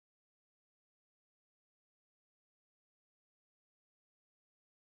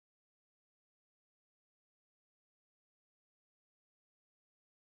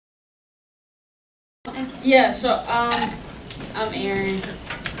Yeah, so I'm Erin.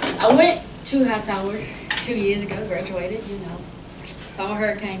 I went to Hightower 2 years ago, graduated, you know. Saw a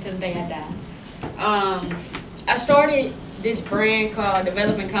hurricane till the day I died. I started this brand called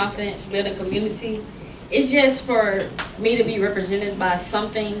Developing Confidence, Building Community. It's just for me to be represented by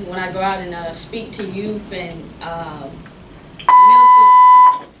something when I go out and speak to youth and middle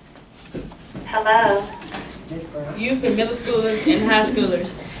school. Hello. Youth and middle schoolers and high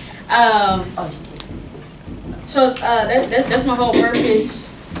schoolers. So that's my whole purpose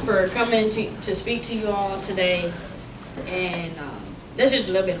for coming to speak to you all today, and that's just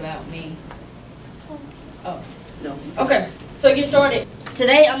a little bit about me. Oh, no. Okay, so to get started.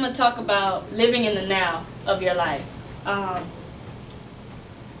 Today I'm going to talk about living in the now of your life.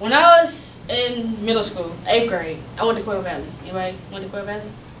 When I was in middle school, 8th grade, I went to Quail Valley. Anybody went to Quail Valley?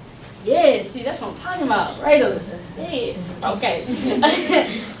 Yeah, see, that's what I'm talking about, right? Yes, okay.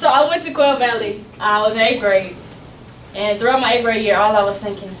 So I went to Quail Valley. I was in 8th grade. And throughout my 8th grade year, all I was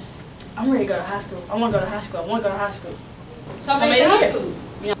thinking, I'm ready to go to high school. I want to go to high school. I want to go to high school. So I made it high school.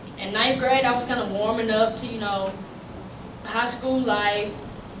 You know, in 9th grade, I was kind of warming up to, you know, high school life,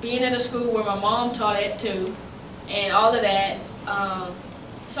 being at a school where my mom taught it too, and all of that.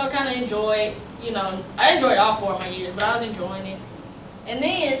 So I kind of enjoyed, you know, I enjoyed all 4 of my years, but I was enjoying it. And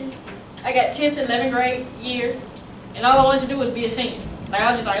then I got 10th and 11th grade year, and all I wanted to do was be a senior. Like,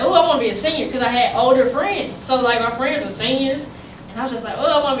 I was just like, oh, I want to be a senior, because I had older friends. So, like, my friends were seniors, and I was just like, oh,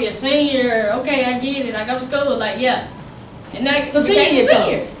 I want to be a senior. Okay, I get it. I go to school. Like, yeah. And then so senior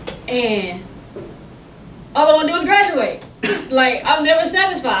comes, and all I want to do is graduate. Like, I'm never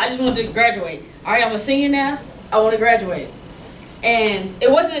satisfied. I just want to graduate. All right, I'm a senior now. I want to graduate. And it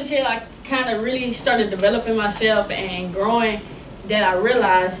wasn't until I kind of really started developing myself and growing that I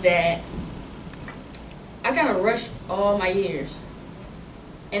realized that I kind of rushed all my years.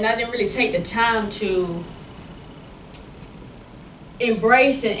 And I didn't really take the time to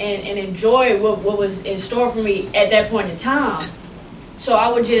embrace and enjoy what was in store for me at that point in time. So I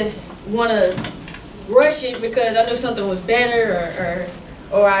would just want to rush it because I knew something was better,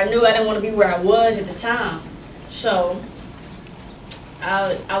 or I knew I didn't want to be where I was at the time. So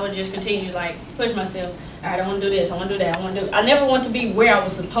I would just continue to, like, push myself. All right, I want to do this, I want to do that, I never want to be where I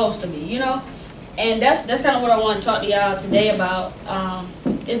was supposed to be, you know? And that's kind of what I want to talk to y'all today about,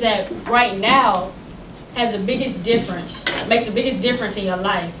 is that right now has the biggest difference, makes the biggest difference in your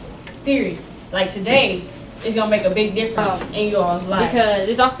life, period. Like, today is going to make a big difference in y'all's life. Because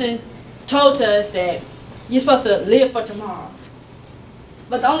it's often told to us that you're supposed to live for tomorrow.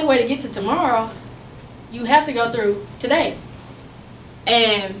 But the only way to get to tomorrow, you have to go through today.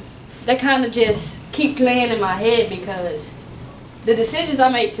 And that kind of just keep playing in my head because the decisions I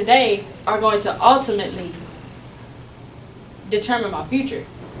make today are going to ultimately determine my future.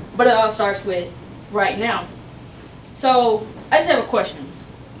 But it all starts with right now. So I just have a question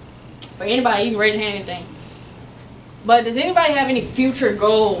for anybody. You can raise your hand, anything. But does anybody have any future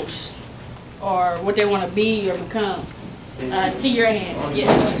goals or what they want to be or become? See your hand. Yes.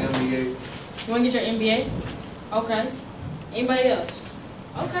 You want to get your MBA? Okay. Anybody else?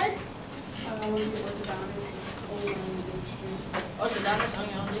 Okay. I want to be orthodontist and own dentistry. Orthodontist on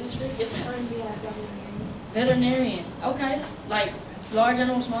your own dentistry? Yes, ma'am. Veterinarian. Okay. Like large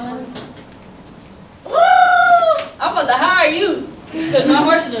animals, small animals? Woo! I'm about to hire you because my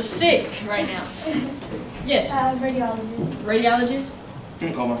horses are sick right now. Yes. Radiologist. Radiologist?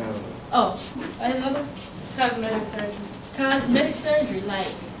 Call my hand. Oh, another? Cosmetic surgery. Cosmetic surgery, like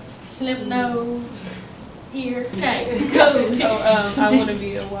slip nose. Here. Okay. Go. So I want to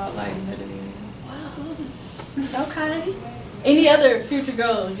be a wildlife veterinarian. Wow. Okay. Any other future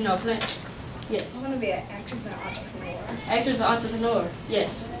goals? You know, plan? Yes. I want to be an actress and entrepreneur. Actress or entrepreneur?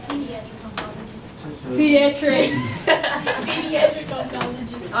 Yes. Pediatric Pediatric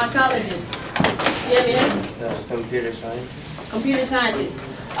oncologist. Yeah, man. Computer science. Computer scientist.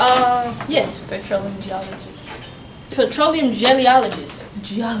 Yes. Petroleum geologist. Petroleum geologist.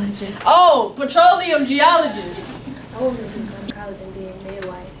 Geologist. Oh, petroleum geologist. I want to go to college and be a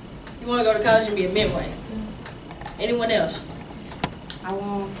midwife. You want to go to college and be a midwife? Anyone else? I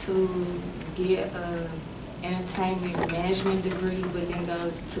want to get an entertainment management degree, but then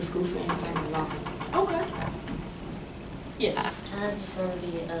go to school for entertainment law. Okay. Yes. I just want to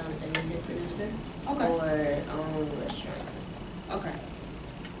be a music producer. Okay. Or own restaurants. Okay.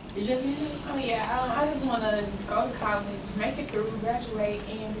 Did you have anything? Oh yeah, I just want to go to college, make it through, graduate,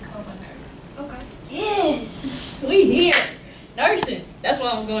 and become a nurse. Okay. Yes. We here. Nursing. That's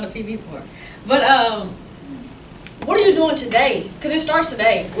what I'm going to PV for. But what are you doing today? Because it starts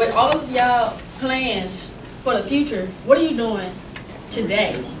today. With all of y'all plans for the future, what are you doing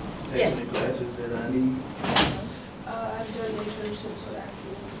today? Yes. Taking the classes that I need. I've done internships with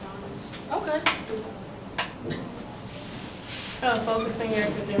actual McDonald's. Okay. Focusing your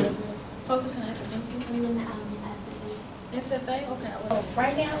academic. Focus on academic. FFA? Okay.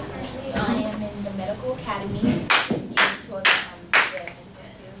 Right now, currently, I am in the medical academy. Just getting towards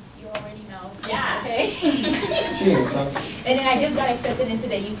you already know. Yeah. Okay. And then I just got accepted into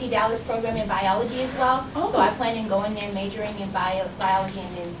the UT Dallas program in biology as well. Oh. So I plan on going there, majoring in biology,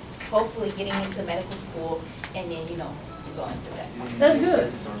 and then hopefully getting into medical school, and then going through that. That's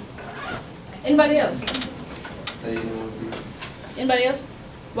good. Anybody else? Hey, you know, Anybody else?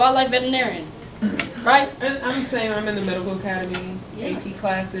 Wildlife veterinarian. Right? I'm the same. I'm in the medical academy, AP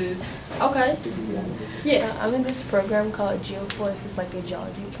classes. Okay. Yes. I'm in this program called Geoforce. It's like a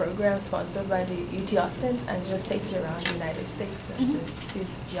geology program sponsored by the UT Austin, and it just takes you around the United States and just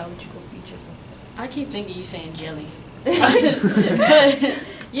sees geological features and stuff. I keep thinking you saying jelly. But,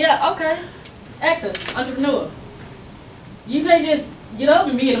 yeah, okay. Actor, entrepreneur. You can't just get up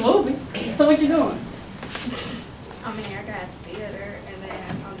and be in a movie. So what you doing? I mean, I got theater, and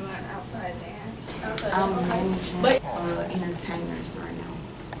then I'm doing outside dance. I'm managing entertainers right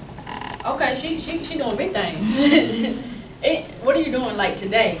now. Okay, she doing big things. What are you doing like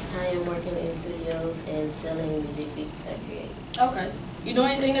today? I am working in studios and selling music pieces I create. Okay. You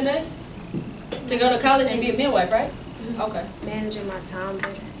doing anything today? To go to college and be a midwife, right? Okay. Managing my time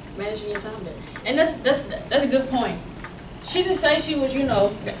better. Managing your time better. And that's a good point. She didn't say she was,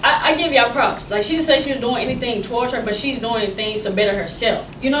 I give y'all props. Like, she didn't say she was doing anything towards her, but she's doing things to better herself.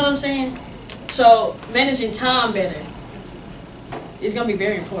 You know what I'm saying? So, managing time better is going to be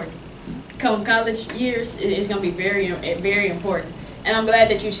very important. Come college years, it's going to be very, very important. And I'm glad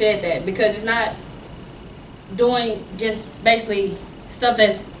that you said that, because it's not doing just basically stuff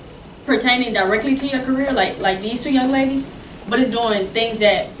that's pertaining directly to your career, like these two young ladies, but it's doing things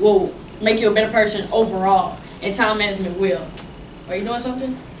that will make you a better person overall. And time management will. Are you doing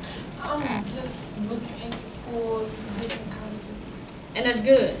something? I'm just looking into school, different colleges. And that's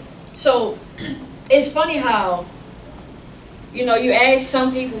good. So, it's funny how, you ask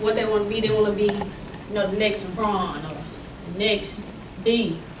some people what they want to be. They want to be, the next LeBron or the next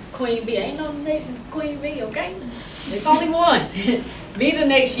B, Queen B. Ain't no next Queen B, okay? There's only one. Be the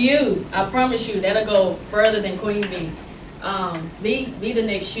next you. I promise you, that'll go further than Queen B. Be the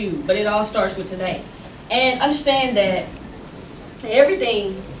next you. But it all starts with today. And understand that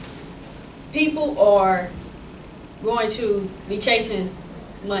everything, people are going to be chasing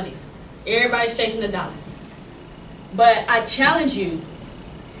money. Everybody's chasing the dollar. But I challenge you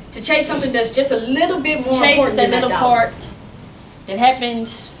to chase something that's just a little bit more important than that little part that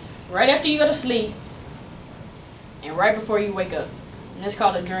happens right after you go to sleep and right before you wake up. And that's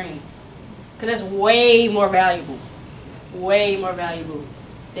called a dream. Because that's way more valuable. Way more valuable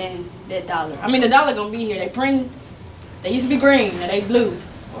than that dollar. I mean, the dollar gonna be here. They used to be green, now they blue,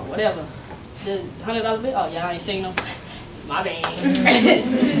 or whatever. The $100 bill, oh y'all ain't seen them. My bad.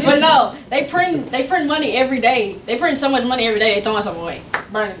 But no, they print money every day. They print so much money every day, they throwing something away,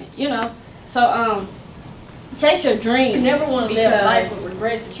 burning it, So chase your dreams. You never want to live a life with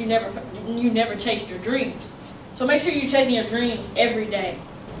regrets that you never chased your dreams. So make sure you're chasing your dreams every day.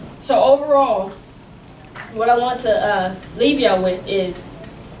 So overall, what I want to leave y'all with is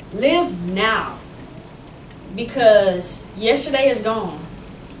live now, because yesterday is gone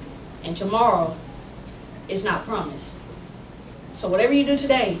and tomorrow is not promised. So whatever you do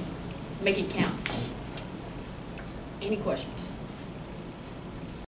today, make it count. Any questions?